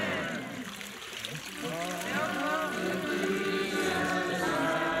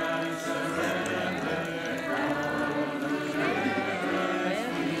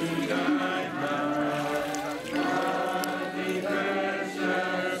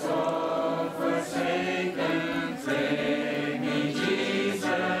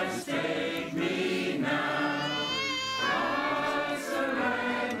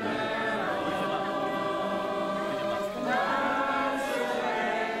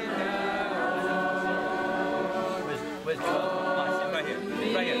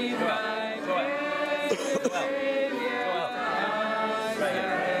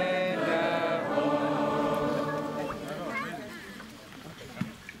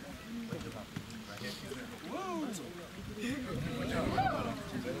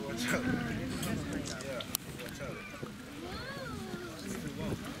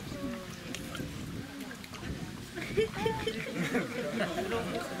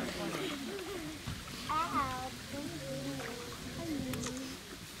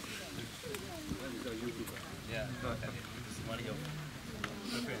 Yeah, go ahead. Just want to go.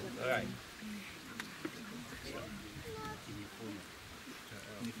 Okay, all right.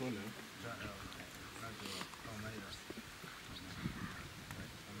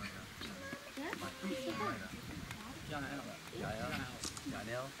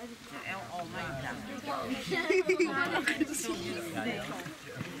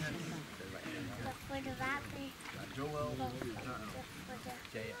 Joel.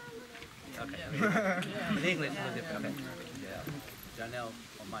 Okay. In English, it's different. Okay. Yeah. Janelle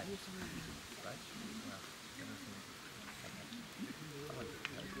or Mike. Right?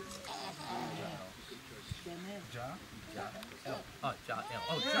 Ja. Oh, Ja.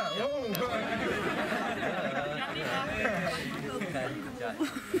 Oh, Ja.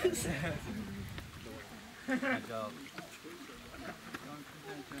 Good job.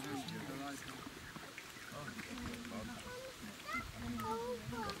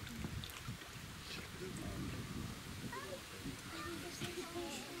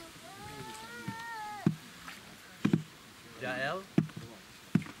 Yael,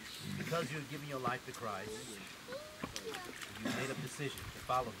 because you've given your life to Christ, you made a decision to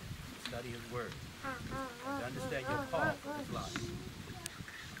follow him, to study his word, and to understand your call for this life.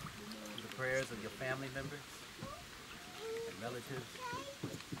 Through the prayers of your family members and relatives,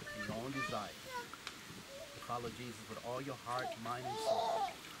 and your own desire to follow Jesus with all your heart, mind, and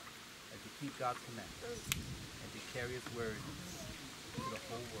soul, and to keep God's commandments, and to carry his word to the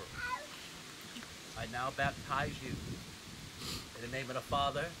whole world. I now baptize you in the name of the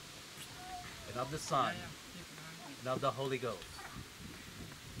Father, and of the Son, and of the Holy Ghost.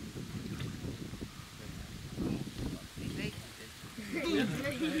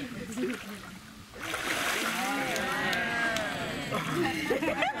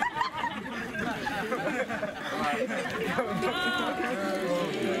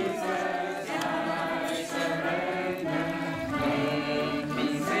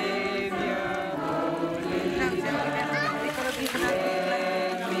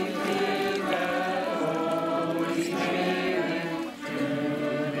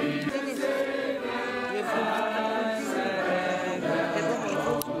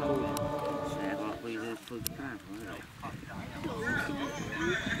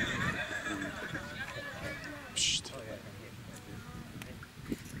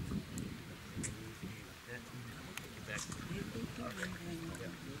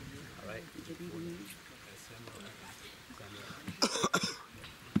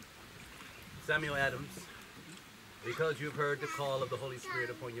 Samuel Adams, because you've heard the call of the Holy Spirit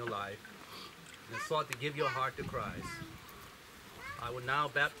upon your life and sought to give your heart to Christ, I will now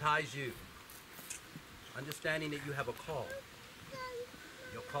baptize you, understanding that you have a call.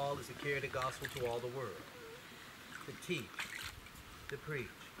 Your call is to carry the gospel to all the world, to teach, to preach,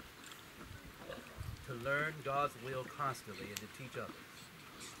 to learn God's will constantly and to teach others,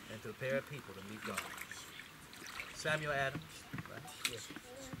 and to prepare people to meet God. Samuel Adams, right? Yes.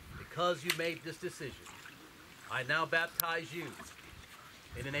 Because you made this decision, I now baptize you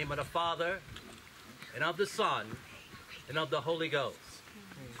in the name of the Father, and of the Son, and of the Holy Ghost.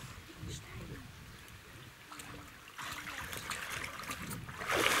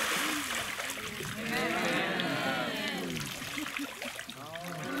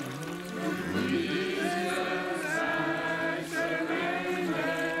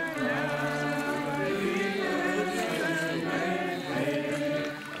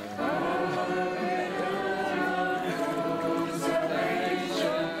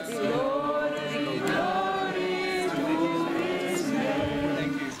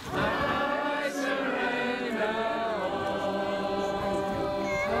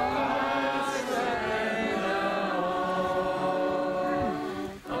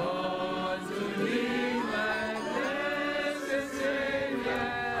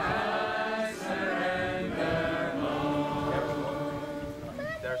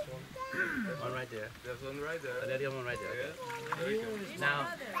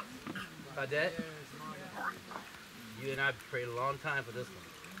 That you and I prayed a long time for this one.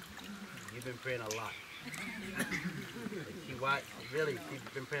 You've been praying a lot. She's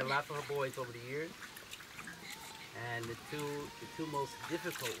been praying a lot for her boys over the years. And the two most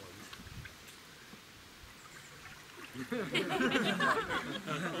difficult ones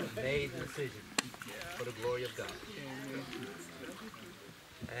made the decision for the glory of God.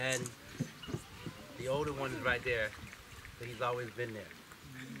 And the older one is right there, but he's always been there.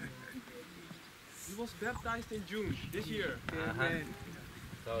 He was baptized in June this year.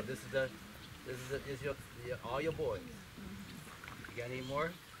 So this is your all your boys. You got any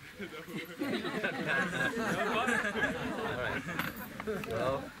more? All right.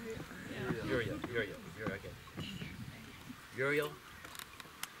 Well, Uriel, okay. Uriel,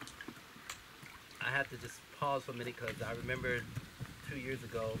 I have to just pause for a minute because I remember 2 years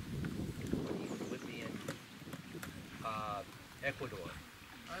ago when he was with me in Ecuador.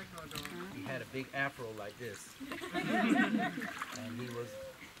 He had a big afro like this, and he was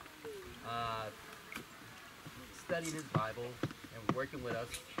studying his Bible and working with us.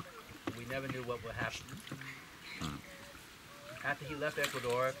 We never knew what would happen. After he left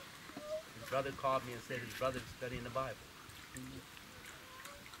Ecuador, his brother called me and said his brother's studying the Bible.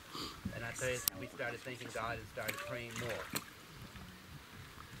 And I tell you, we started thanking God and started praying more.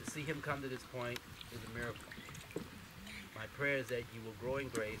 To see him come to this point is a miracle. My prayer is that you will grow in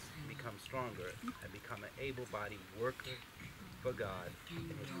grace, become stronger, and become an able-bodied worker for God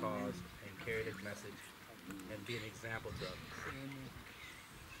in his cause and carry his message and be an example to others.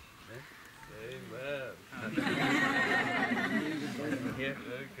 Amen. Amen. Here?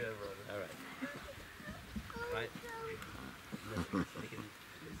 Okay, brother. All right. Right? You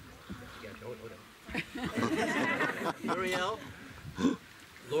got hold on. Uriel,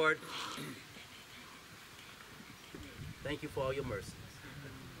 Lord, thank you for all your mercies.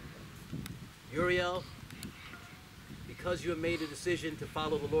 Uriel, because you have made a decision to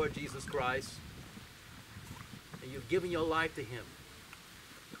follow the Lord Jesus Christ, and you've given your life to him,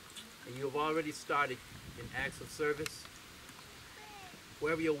 and you have already started in acts of service,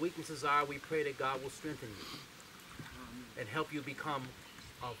 wherever your weaknesses are, we pray that God will strengthen you and help you become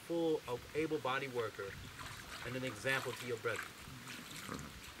a full, able-bodied worker and an example to your brethren.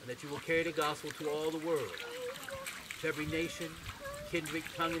 And that you will carry the gospel to all the world, to every nation, kindred,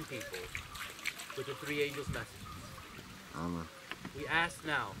 tongue, and people, with the three angels' message. Amen. We ask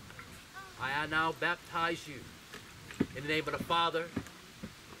now, I now baptize you in the name of the Father,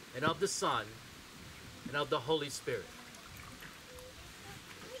 and of the Son, and of the Holy Spirit.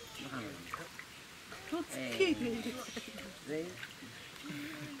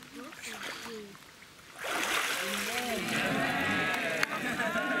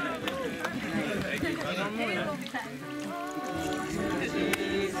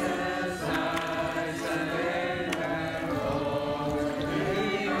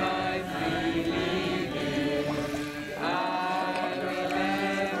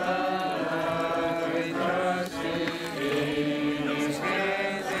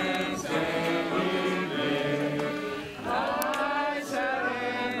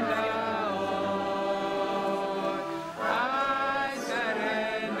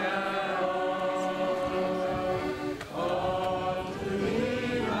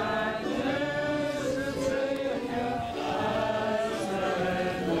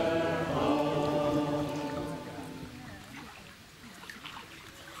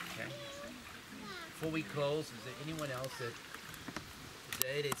 Before we close, is there anyone else that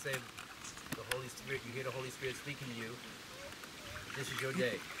today they say the Holy Spirit, you hear the Holy Spirit speaking to you, this is your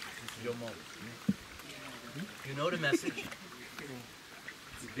day, this is your moment. You know the message,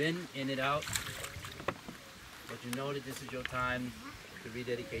 you've been in it out, but you know that this is your time to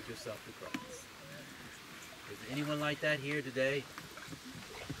rededicate yourself to Christ. Is there anyone like that here today?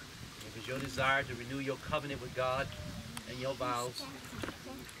 If it's your desire to renew your covenant with God and your vows,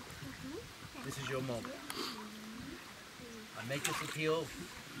 this is your moment. I make this appeal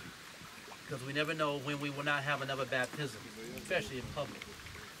because we never know when we will not have another baptism, especially in public.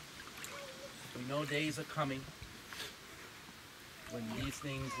 We know days are coming when these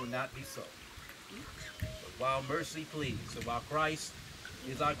things will not be so. But while mercy pleads, and while Christ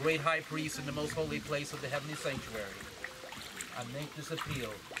is our great high priest in the most holy place of the heavenly sanctuary, I make this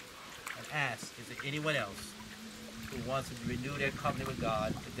appeal and ask, is there anyone else who wants to renew their covenant with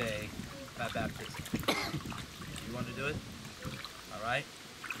God today by baptism? You want to do it? All right.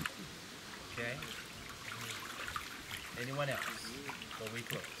 Okay. Anyone else? So we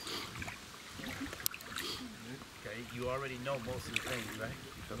close. Okay. You already know most of the things, right?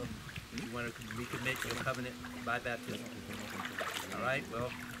 You want to recommit your covenant by baptism. All right. Well,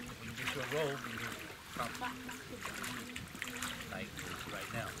 when you get your robe, you can come. Like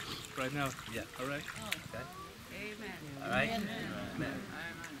right now. Right now? Yeah. All right. Okay. Amen. All right. Amen. Amen.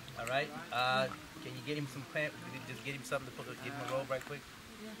 All right. Can you get him some plant? Just get him something to put. Give him a robe right quick.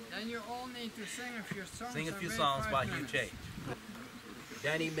 Then you all need to sing a few songs. Sing a few and wait songs 5 while you minutes. change.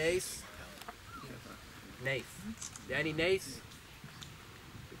 Danny Nace. Danny Nace.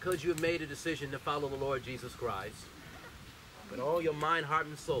 Because you have made a decision to follow the Lord Jesus Christ with all your mind, heart,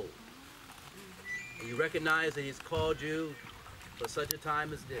 and soul, and you recognize that He's called you for such a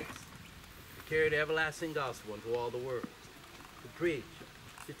time as this, to carry the everlasting gospel into all the world, to preach,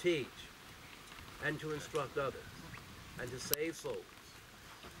 to teach, and to instruct others, and to save souls.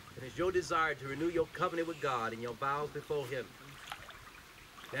 It is your desire to renew your covenant with God and your vows before Him.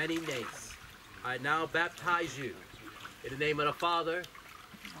 Danny Nace, I now baptize you in the name of the Father,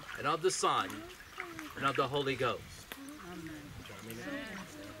 and of the Son, and of the Holy Ghost.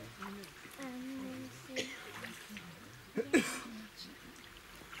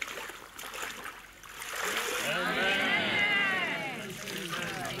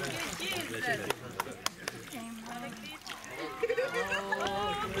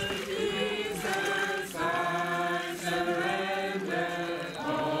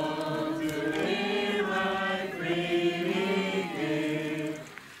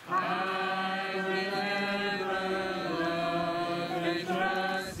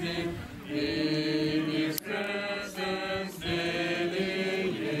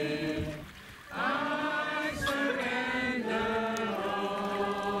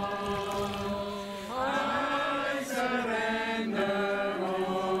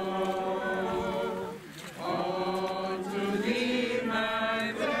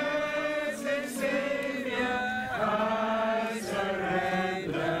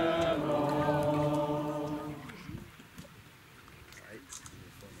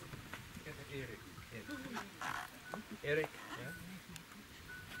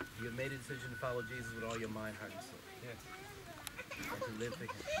 You have made a decision to follow Jesus with all your mind, heart, and soul. Yes. And to live for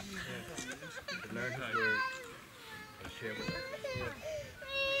Him. Yes. To learn His word and share with others.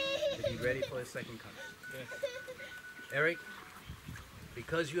 Yes. To be ready for His second coming. Yes. Eric,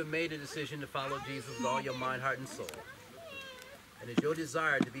 because you have made a decision to follow Jesus with all your mind, heart, and soul, and it's your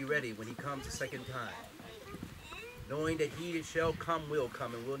desire to be ready when He comes the second time, knowing that He that shall come will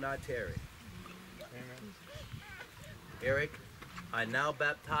come and will not tarry. Amen. Eric, I now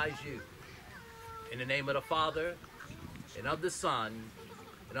baptize you in the name of the Father, and of the Son,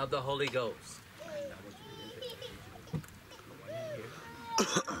 and of the Holy Ghost.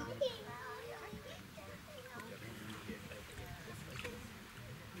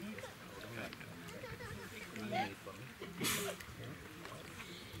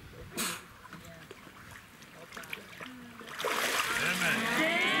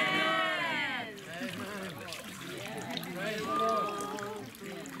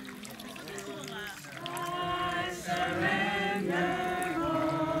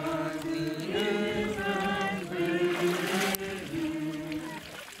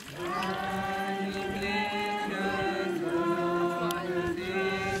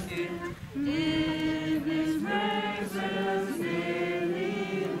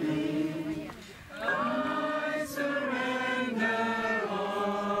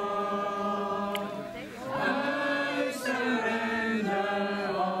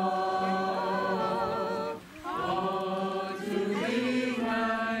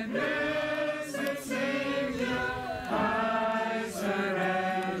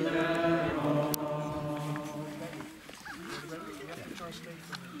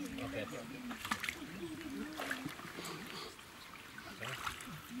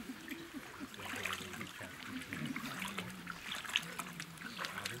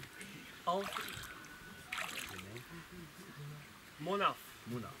 Monaf.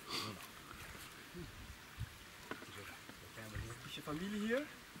 Muna. Is je familie hier?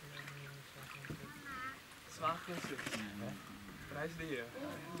 Zwager en zus. Prijs de Heer.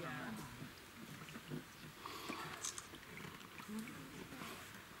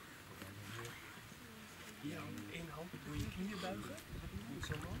 Hier één hand, doe je knieën buigen. Goed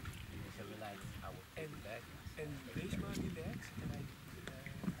zo man. En wees maar relaxed en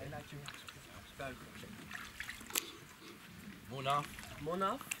hij laat je buigen. Muna.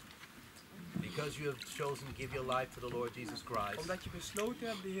 Monaf. Because you have chosen to give your life to the Lord Jesus Christ, Omdat je besloten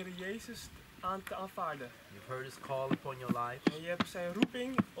hebt de Heer Jezus te aanvaarden. you've heard His call upon your life En je hebt zijn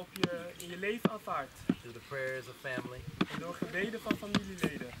roeping in je leven aanvaard. through the prayers of family. En door gebeden van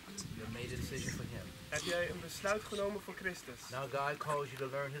familieleden You have made a decision for Him. heb jij een besluit genomen voor Christus. Now God calls you to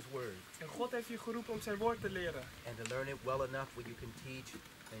learn His word En God heeft je geroepen om zijn woord te leren. and to learn it well enough where you can teach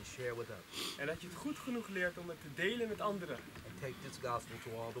and share with others. En dat je het goed genoeg leert om het te delen met anderen. And take this gospel to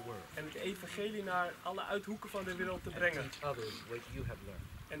all the world. En het evangelie naar alle uithoeken van de wereld te And brengen. teach others what you have learned.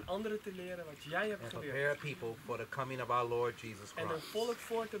 En anderen te leren wat jij hebt And geleerd. prepare people for the coming of our Lord Jesus En een Christ. volk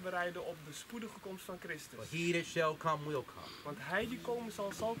voor te bereiden op de spoedige komst van For Christus. He that shall come will come, Want hij die komen zal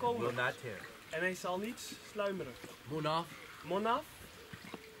will komen. not tarry. En hij zal niet sluimeren. Munaf, Monaf,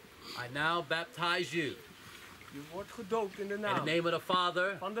 I now baptize you je wordt gedoopt in de in the naam name of the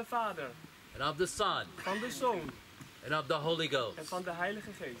Father, van de Vader, and of the Son, van de Zoon and of the Holy en Ghost. van de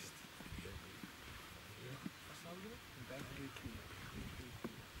Heilige Geest. Vasthouden en buigen je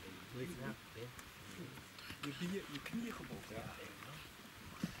knieën. Je knieën gebogen. Ja.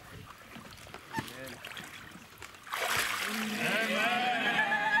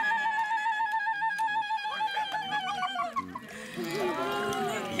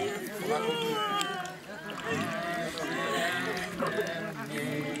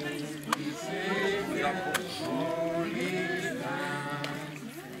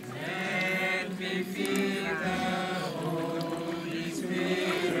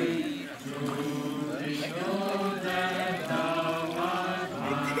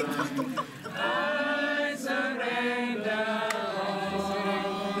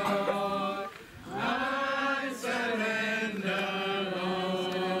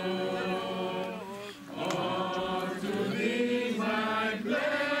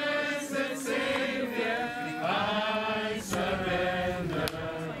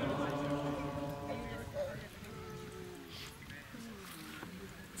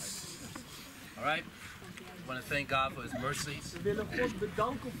 All right? I want to thank God for His mercies. We willen God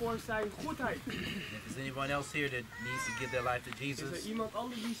bedanken voor zijn goedheid. And if there's anyone else here that needs to give their life to Is er Jesus, iemand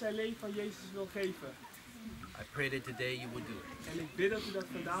anders die zijn leven aan Jezus wil geven? I pray that today you would do it. En ik bid dat u dat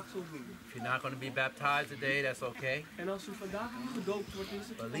vandaag zult doen. If you're not going to be baptized today, that's okay. En als u vandaag niet gedoopt wordt, is het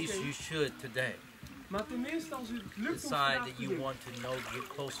But at oké. least you should today. Maar tenminste, als u het lukt om decide vandaag that te you doen, want to know, get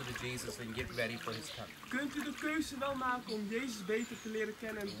closer to Jesus and get ready for his coming. kunt u de keuze wel maken om Jezus beter te leren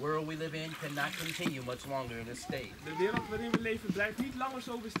kennen. The world we live in cannot continue much longer in this state. De wereld waarin we leven blijft niet langer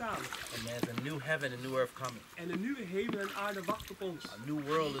zo bestaan. And there's a new heaven and new earth coming. En een nieuwe hemel en aarde wacht op ons. A new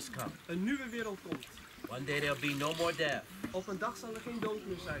world is coming. Een nieuwe wereld komt. One day there'll be no more death, Op een dag zal er geen dood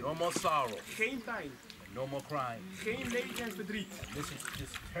meer zijn. no more sorrow, Geen pijn. no more crime. Geen leed en verdriet. This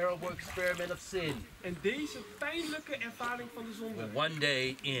terrible experiment of sin En deze pijnlijke ervaring van de zonde will one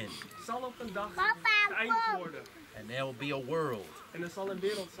day end. zal op een dag geëindigd worden. And there will be a world En er zal een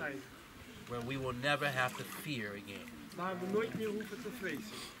wereld zijn where we will never have to fear again. waar we nooit meer hoeven te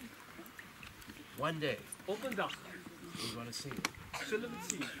vrezen. One day, Op een dag we're going to see it. zullen we het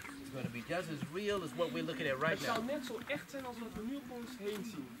zien. It's going to be just as real as what we're looking at right Het zal now. net zo echt zijn als wat we nu op ons heen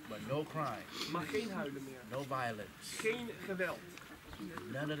zien. But no crime, Maar geen huilen meer. no violence, Geen geweld.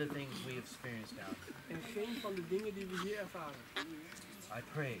 none of the things we experienced down here. En geen van de dingen die we hier ervaren. I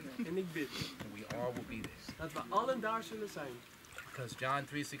pray En ik bid that we all will be there. dat we allen daar zullen zijn. Because John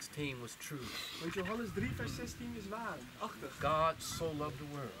 3:16 was true. Want Johannes 3 vers 16 is waar. Achtig. God so loved the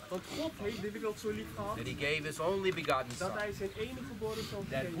world Want God heeft de wereld zo lief gehad that he gave his only begotten dat Son, hij zijn enige geboren zoon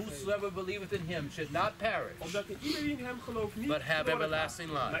that gegeven heeft. whosoever believeth in him should not perish, Omdat iedereen die in hem gelooft niet but have verloren everlasting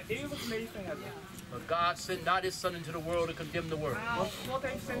gaat, maar life. eeuwig leven hebben. But God sent not his Son into the world to condemn the world, Want God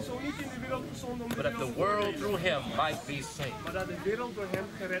heeft zijn zoon niet in de wereld gezonden om de but that the wereld te world oordelen, through him might be saved. maar dat de wereld door hem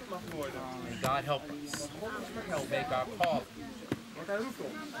gered mag worden. And God help us God ons verhelpt. make our call Want hij roept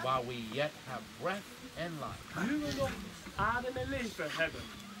ons. while we yet have breath and life, Nu we nog adem en leven hebben.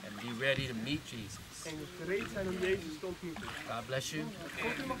 and be ready to meet Jesus. En we gereed zijn om Jezus te ontmoeten. God bless you.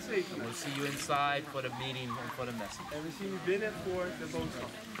 God u mag zegenen. We'll see you inside for the meeting and for the message. En we zien u binnen voor de boodschap.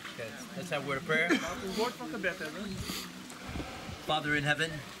 Okay, let's have a word of prayer. Laten we een woord van gebed hebben. Father in heaven,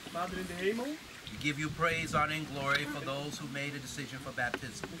 Vader in de hemel, we give you praise, honor, and glory for those who made a decision for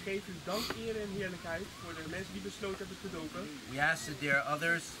baptism. we geven u dank, eer en heerlijkheid voor de mensen die besloten hebben te dopen. We ask that there are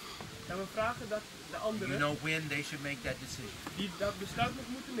others, En we vragen dat de you anderen know when they should make that decision. die dat besluit nog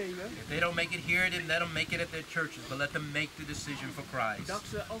moeten nemen, If they don't make it here, then let them make it at their churches, but let them make the decision for Christ. dat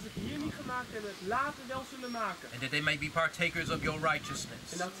ze als het hier niet gemaakt hebben, het later wel zullen maken. And that they may be partakers of your righteousness.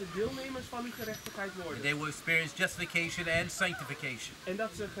 En dat ze deelnemers van uw gerechtigheid That worden. they will experience justification and sanctification. En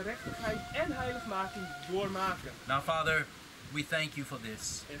dat ze gerechtigheid en heiligmaking doormaken. Now, Father, we thank you for this.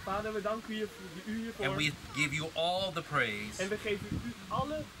 En Vader, we danken u hiervoor. And we give you all the praise, En we geven u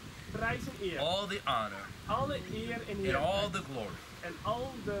alle prijs en eer. all the honor, Alle eer en and all heerlijkheid. the glory. En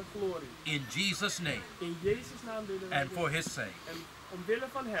al de glorie. In Jesus' name In Jezus' naam bidden wij and dit. for his sake. En omwille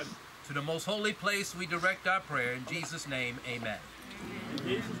van hem. To the most holy place we direct our prayer. In Jesus' name, amen. In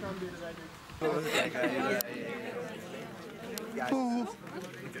Jezus' naam bidden wij dit.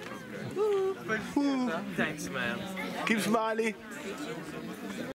 Thanks, man. Keep smiling.